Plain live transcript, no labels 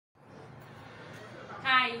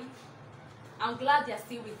Hi, I'm glad you're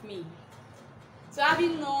still with me. So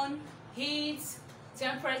having known heat,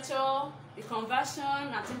 temperature, the conversion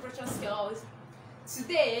and temperature scales,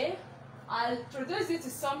 today I'll introduce you to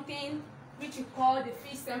something which we call the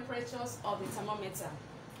fixed temperatures of the thermometer.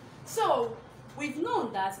 So we've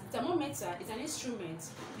known that the thermometer is an instrument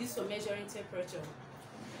used for measuring temperature.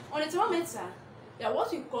 On the thermometer, there are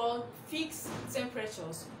what we call fixed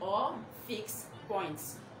temperatures or fixed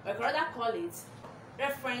points, or we can rather call it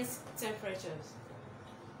reference temperatures.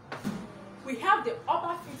 We have the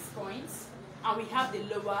upper fixed points and we have the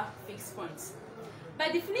lower fixed points. By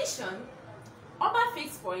definition, upper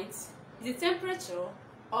fixed point is the temperature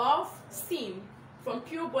of steam from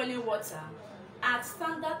pure boiling water at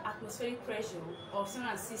standard atmospheric pressure of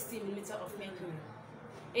 760 mm of mercury.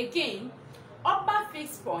 Again, upper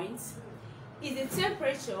fixed point is the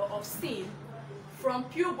temperature of steam from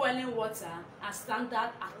pure boiling water at standard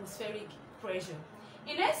atmospheric pressure.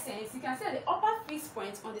 In essence, you can say the upper fixed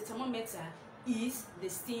point on the thermometer is the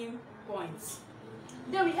steam point.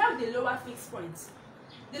 Then we have the lower fixed point.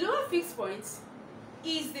 The lower fixed point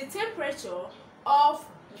is the temperature of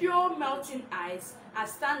pure melting ice at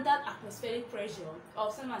standard atmospheric pressure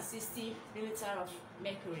of 760 mm of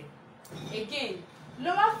mercury. Again,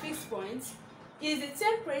 lower fixed point is the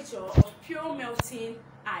temperature of pure melting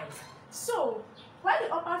ice. So, while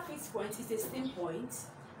the upper fixed point is the steam point,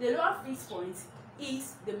 the lower fixed point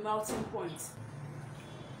is the melting point.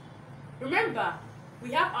 Remember,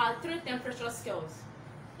 we have our three temperature scales: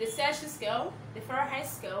 the Celsius scale, the Fahrenheit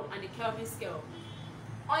scale, and the Kelvin scale.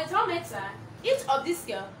 On the thermometer, each of these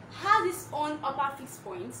scales has its own upper fixed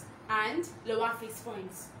point and lower fixed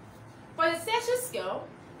points. For the Celsius scale,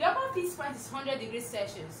 the upper fixed point is 100 degrees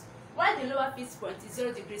Celsius, while the lower fixed point is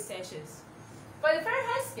 0 degrees Celsius. For the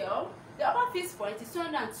Fahrenheit scale, the upper fixed point is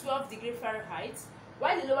 212 degrees Fahrenheit,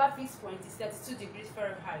 while the lower fixed point is 32 degrees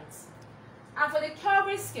Fahrenheit. And for the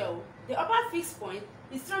Kelvin scale, the upper fixed point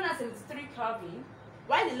is 273 Kelvin,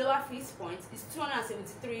 while the lower fixed point is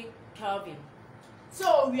 273 Kelvin.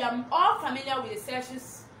 So we are all familiar with the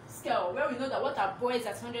Celsius scale, where we know that water boils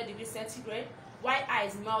at 100 degrees centigrade, while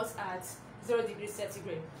ice melts at 0 degrees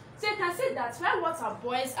centigrade. So you can say that while water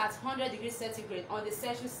boils at 100 degrees centigrade on the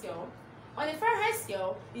Celsius scale, on the Fahrenheit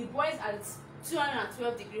scale, it boils at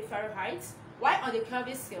 212 degrees Fahrenheit, while on the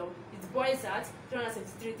Kelvin scale, it boils at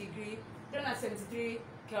 373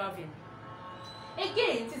 Kelvin.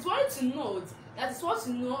 Again, it is worth to note that is what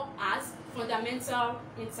we know as fundamental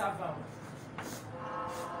interval.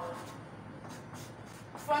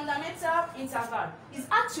 Fundamental interval is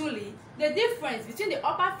actually the difference between the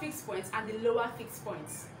upper fixed point and the lower fixed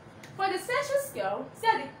points. For the Celsius scale,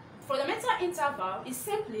 say the fundamental interval is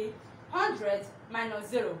simply 100 minus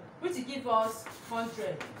 0, which will give us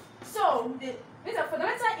 100. So the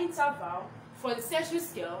fundamental interval for the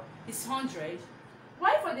Celsius scale is 100,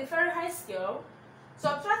 while for the Fahrenheit scale,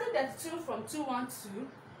 subtracting 32 from 212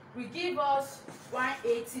 will give us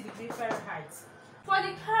 180 degrees Fahrenheit. For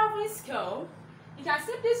the Kelvin scale, you can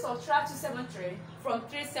simply subtract 273 from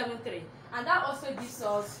 373, and that also gives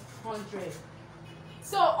us 100.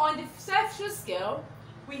 So on the Celsius scale,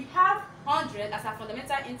 we have 100 as our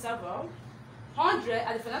fundamental interval, 100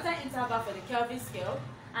 as the fundamental interval for the Kelvin scale,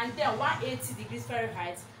 and then 180 degrees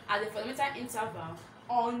Fahrenheit as the fundamental interval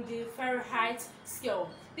on the Fahrenheit scale.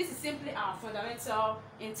 This is simply our fundamental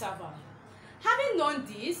interval. Having known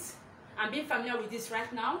this and being familiar with this right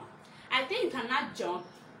now, I think you can now jump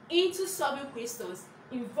into solving questions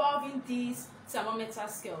involving these thermometer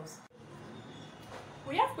scales.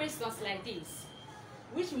 We have questions like this,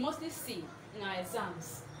 which we mostly see in our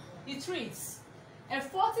exams. It reads, a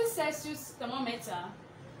 40 Celsius thermometer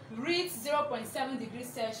reads 0.7 degrees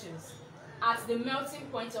Celsius at the melting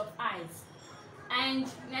point of ice and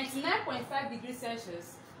 99.5 degrees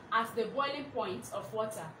Celsius at the boiling point of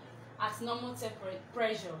water at normal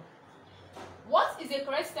pressure. What is the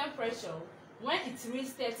correct temperature when it reads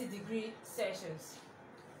 30 degrees Celsius?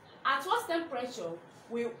 At what temperature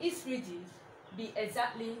will its reading be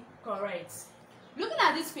exactly correct? Looking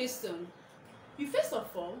at this question, you first of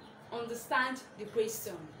all understand the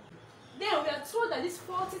question. Then we are told that this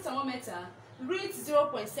 40 thermometer reads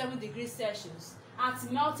 0.7 degrees Celsius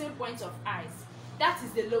at melting point of ice. That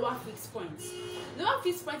is the lower fixed point. The lower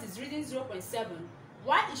fixed point is reading 0.7,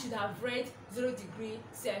 while it should have read 0 degrees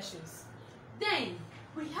Celsius. Then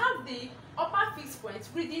we have the upper fixed point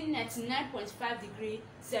reading 99.5 degrees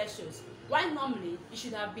Celsius, while normally it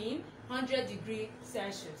should have been 100 degrees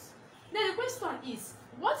Celsius. Then the question is,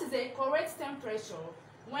 what is the correct temperature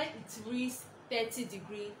when it reads 30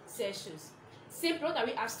 degrees Celsius? Simply, what are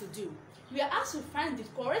we asked to do? We are asked to find the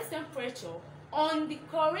correct temperature on the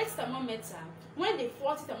correct thermometer when the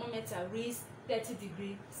faulty thermometer reads 30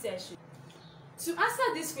 degrees Celsius. To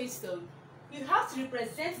answer this question, you have to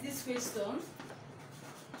represent this question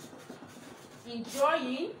in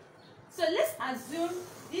drawing. So let's assume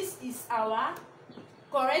this is our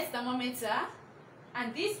correct thermometer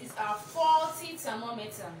and this is our faulty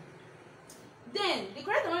thermometer. Then the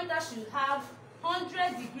correct thermometer should have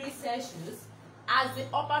 100 degrees Celsius as the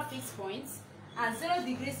upper fixed point and 0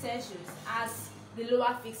 degrees Celsius as the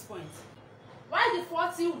lower fixed point, while the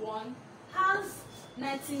faulty one has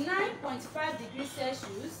 99.5 degrees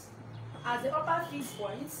Celsius as the upper fixed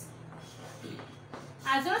point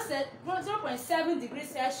and 0.7 degrees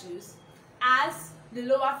Celsius as the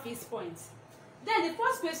lower fixed point. Then the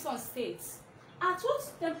first question states, at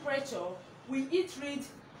what temperature will it read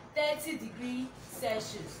 30 degrees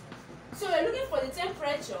Celsius? So we're looking for the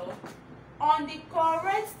temperature on the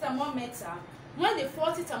correct thermometer when the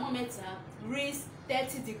faulty thermometer reads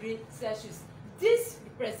 30 degrees Celsius. This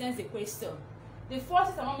represents the question. The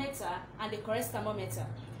faulty thermometer and the correct thermometer.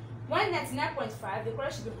 When 99.5, the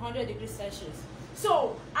correct should be 100 degrees Celsius.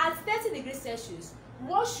 So at 30 degrees Celsius,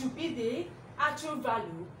 what should be the actual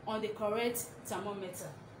value on the correct thermometer?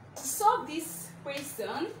 To solve this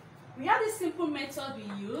question, we have this simple method we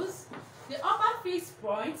use. The upper fixed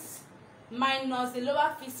point minus the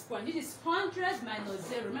lower fixed point, this is 100 minus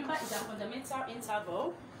 0, remember it's a fundamental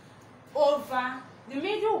interval, over the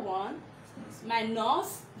middle one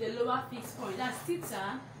minus the lower fixed point, that's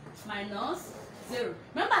theta minus 0.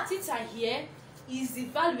 Remember theta here is the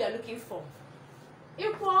value we are looking for,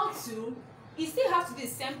 equal to, you still have to do the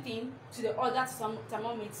same thing to the other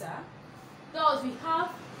thermometer. Thus we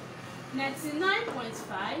have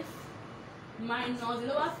 99.5 minus the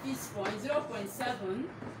lower fixed point 0.7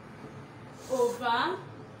 over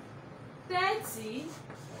 30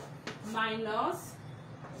 minus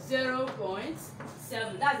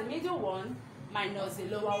 0.7. That's the middle one minus the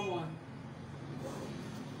lower one.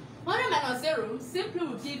 100 minus 0 simply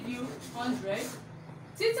will give you 100.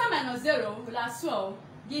 Theta minus 0 will as well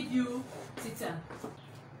give you theta.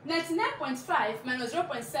 99.5 minus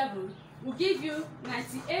 0.7 will give you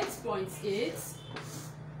 98.8.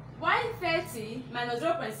 While 30 minus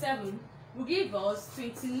 0.7 will give us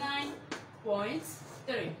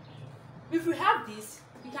 29.3. If we have this,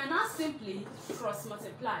 we can now simply cross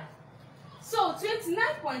multiply. So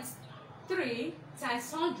 29.3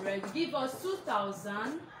 times 100 will give us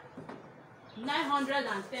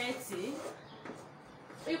 2,930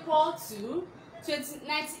 equal to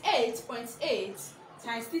 98.8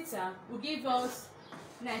 times theta will give us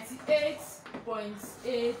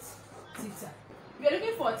 98.8 theta. We are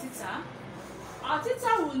looking for theta. Our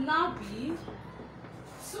theta will now be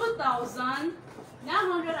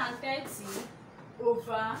 2,930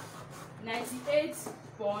 over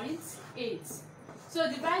 98.8. So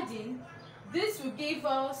dividing, this will give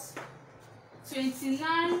us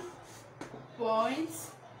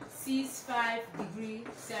 29.65 degrees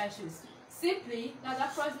Celsius. Simply, that's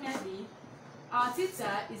approximately our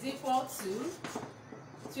theta is equal to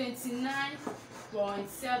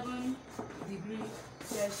 29.7 degrees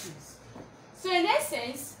Celsius. So in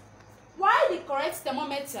essence, while the correct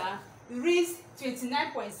thermometer reads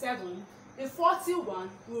 29.7, the faulty one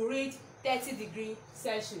will read 30 degrees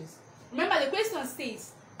Celsius. Remember, the question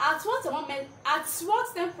states, at what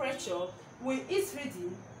temperature will its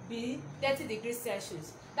reading be 30 degrees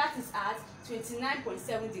Celsius? That is at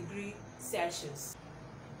 29.7 degrees Celsius.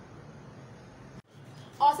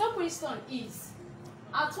 Our second question is,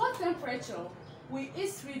 at what temperature will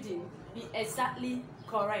its reading be exactly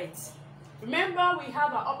correct? Remember, we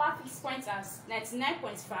have our upper fixed point as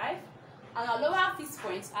 99.5 and our lower fixed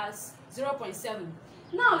point as 0.7.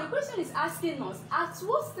 Now, the question is asking us, at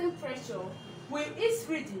what temperature will its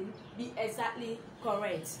reading be exactly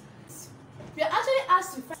correct? We are actually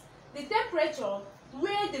asked to find the temperature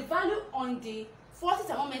where the value on the faulty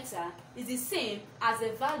thermometer is the same as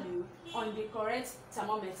the value on the correct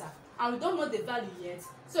thermometer. And we don't know the value yet.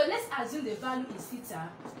 So let's assume the value is theta.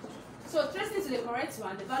 So tracing to the correct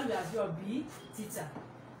one, the value as well be theta.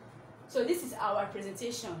 So this is our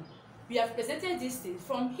representation. We have presented this thing.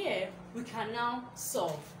 From here, we can now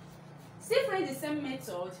solve. Still following the same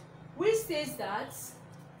method, which says that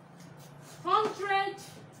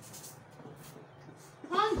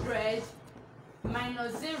 100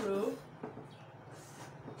 minus 0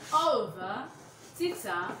 over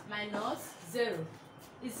theta minus 0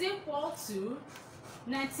 is equal to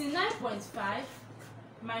 99.5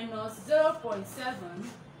 minus 0.7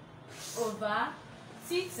 over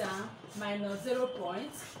theta minus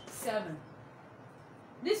 0.7.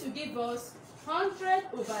 This will give us 100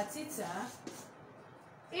 over theta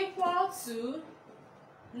equal to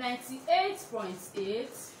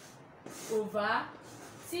 98.8 over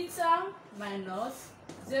theta minus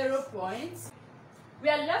 0. We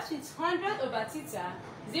are left with 100 over theta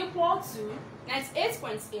is equal to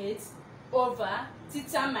 98.8 over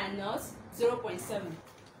theta minus 0.7.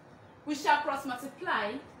 We shall cross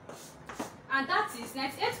multiply, and that is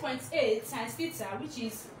 98.8 times theta, which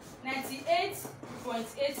is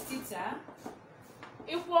 98.8 theta,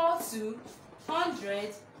 equal to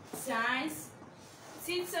 100 times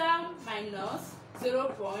theta minus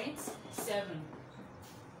 0.7.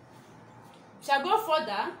 Shall go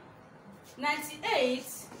further.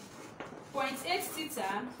 98.8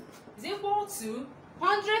 theta is equal to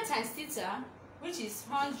 100 times theta, which is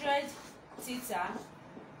 100 theta,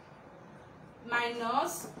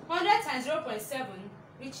 minus 100 times 0.7,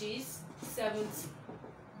 which is 70.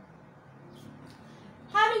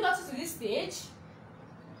 Having got to this stage,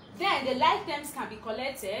 then the like terms can be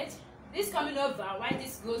collected. This coming over, while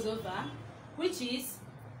this goes over, which is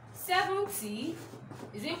 70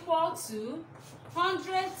 is equal to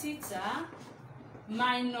 100 theta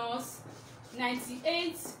minus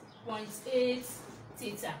 98.8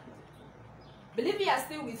 theta. Believe you are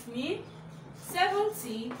still with me.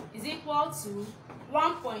 70 is equal to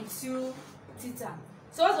 1.2 theta.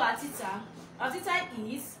 So what's our theta? Our theta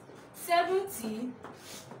is 70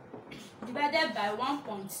 divided by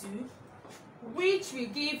 1.2, which will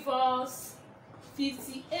give us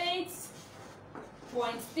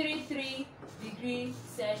 58.33 degrees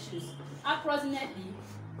Celsius, approximately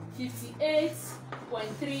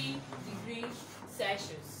 58.3 degrees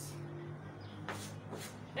Celsius.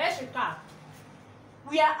 Let's recap.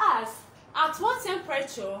 We are asked at what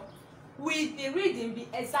temperature will the reading be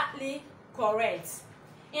exactly correct.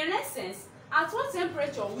 In essence, at what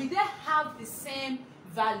temperature will they have the same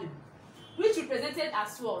value, which represented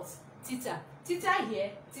as what? Theta. Theta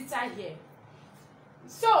here, theta here.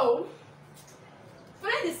 So,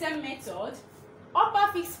 following the same method,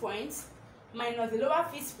 upper fixed point minus the lower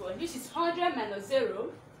fixed point, which is 100 minus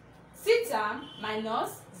 0, theta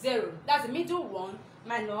minus 0, that's the middle one,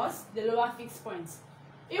 minus the lower fixed point,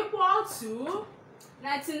 equal to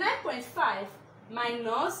 99.5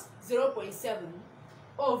 minus 0.7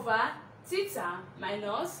 over theta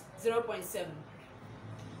minus 0.7.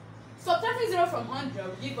 Subtracting 0 from 100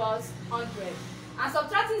 will give us 100, and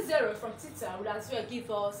subtracting 0 from theta will as well give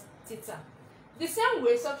us theta. The same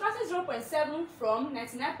way, subtracting 0.7 from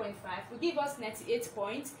 99.5 will give us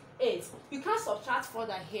 98.8. You can't subtract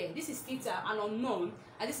further here. This is theta, an unknown,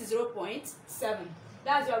 and this is 0.7.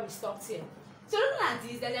 That's why we stopped here. So looking at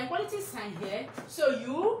this, there's an equality sign here, so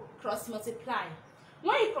you cross multiply.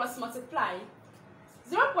 When you cross multiply,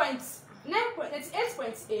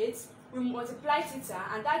 98.8 we multiply theta,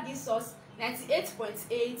 and that gives us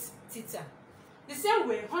 98.8 theta. The same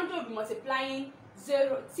way, 100 will be multiplying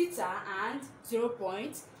theta and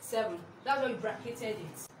 0.7. That's why we bracketed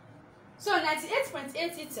it. So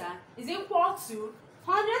 98.8 theta is equal to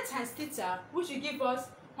 100 times theta, which will give us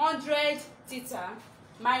 100 theta,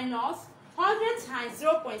 minus 100 times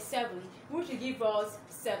 0.7, which will give us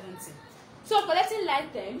 70. So collecting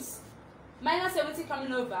like terms, minus 70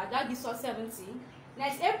 coming over, that gives us 70.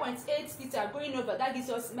 98.8 theta going over, that gives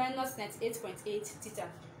us minus 98.8 theta.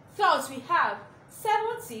 Thus we have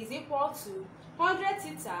 70 is equal to 100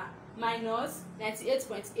 theta minus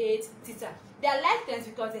 98.8 theta. They are like terms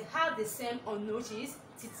because they have the same unknown, which is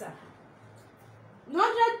theta.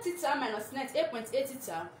 100 theta minus 98.8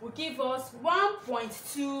 theta will give us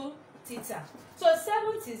 1.2 theta. So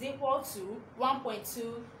 70 is equal to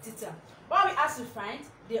 1.2 theta. What we have to find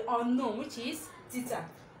the unknown, which is theta.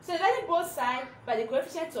 So dividing both sides by the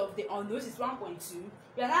coefficient of the unknown, which is 1.2,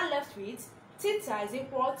 we are now left with theta is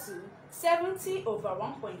equal to 70 over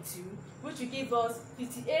 1.2, which will give us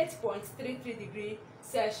 58.33 degrees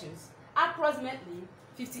Celsius, approximately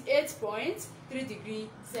 58.3 degrees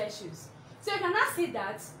Celsius. So you can now see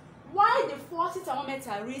that while the faulty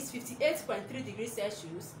thermometer reads 58.3 degrees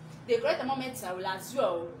Celsius, the correct thermometer will as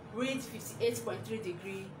well read 58.3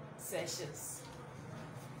 degrees Celsius.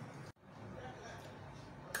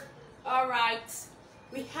 Alright,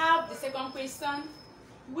 we have the second question,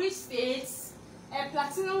 which states a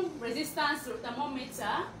platinum resistance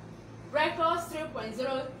thermometer records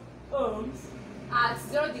 3.0 ohms at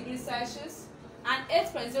 0 degrees Celsius and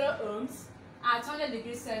 8.0 ohms at 100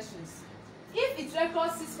 degrees Celsius. If it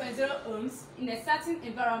records 6.0 ohms in a certain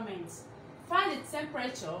environment, find the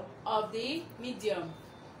temperature of the medium.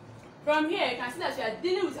 From here, you can see that we are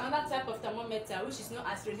dealing with another type of thermometer, which is known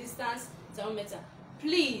as resistance thermometer.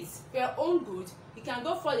 Please, for your own good, you can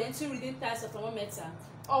go further into reading types of thermometer,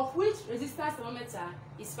 of which resistance thermometer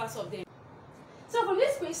is part of them. So for from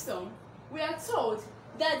this question, we are told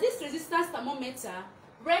that this resistance thermometer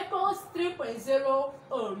records 3.0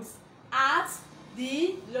 ohms at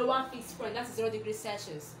the lower fixed point, that is 0 degrees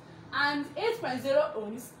Celsius, and 8.0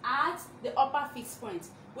 ohms at the upper fixed point,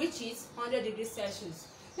 which is 100 degrees Celsius.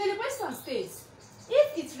 Then the question states,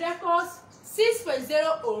 if it records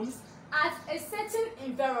 6.0 ohms at a certain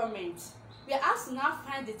environment, we are asked to now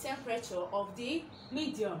find the temperature of the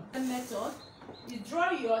medium. The method, you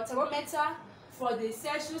draw your thermometer for the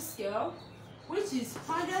Celsius scale, which is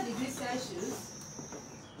 100 degrees Celsius,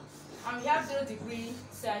 and we have 0 degrees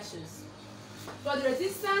Celsius. For the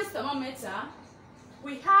resistance thermometer,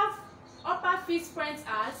 we have upper fixed point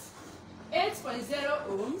as 8.0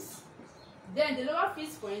 ohms, then the lower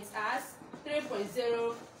fixed point as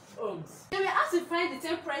 3.0 ohms. Then we have to find the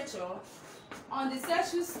temperature on the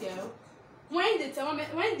Celsius scale when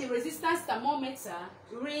the resistance thermometer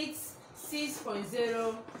reads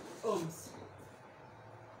 6.0 ohms.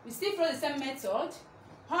 We still follow the same method.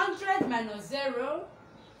 100 minus 0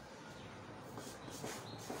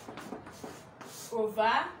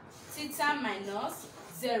 over theta minus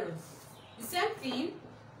 0. The same thing,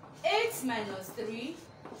 8 minus 3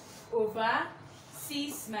 over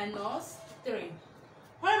 6 minus 3.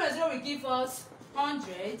 100 minus 0 will give us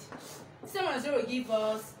 100. 7 minus 0 will give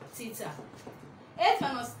us theta. 8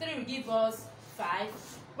 minus 3 will give us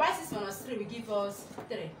 5. While 6 minus 3 will give us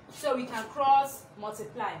 3. So we can cross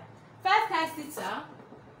multiply. 5 times theta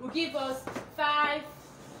will give us 5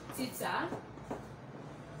 theta.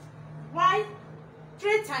 While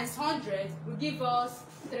 3 times 100 will give us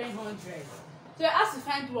 300. So we have to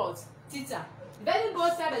find what? Theta. Dividing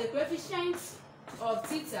both sides by the coefficient of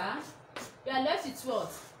theta, we are left with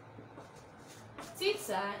what?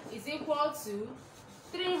 Theta is equal to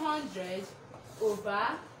 300 over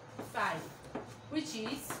 5, which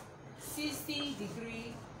is 60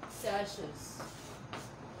 degrees Celsius.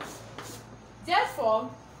 Therefore,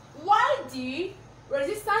 while the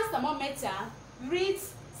resistance thermometer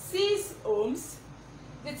reads 6 ohms,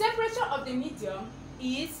 the temperature of the medium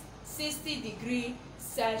is 60 degrees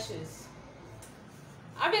Celsius.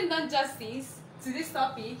 Having done justice to this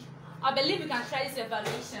topic, I believe we can try this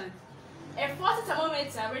evaluation. A 40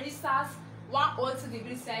 thermometer registers 102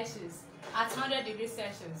 degrees Celsius at 100 degrees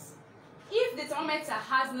Celsius. If the thermometer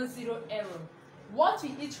has no zero error, what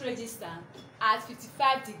will it register at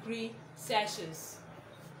 55 degrees Celsius?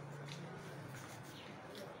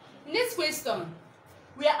 In this question,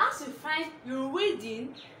 we are asked to find the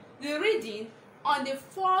reading on the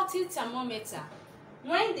 40 thermometer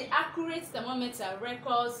when the accurate thermometer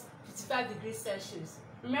records 55 degrees Celsius.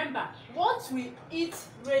 Remember, what will it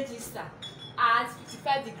register at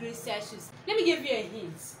 55 degrees Celsius? Let me give you a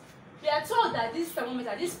hint. We are told that this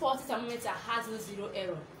 40 thermometer has no zero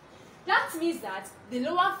error. That means that the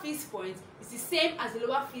lower fixed point is the same as the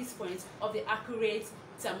lower fixed point of the accurate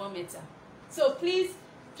thermometer. So please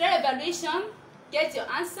try evaluation, get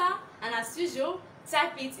your answer, and as usual,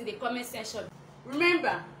 type it in the comment section.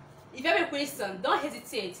 Remember, if you have a question, don't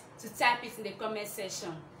hesitate to type it in the comment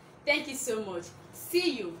section. Thank you so much.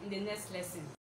 See you in the next lesson.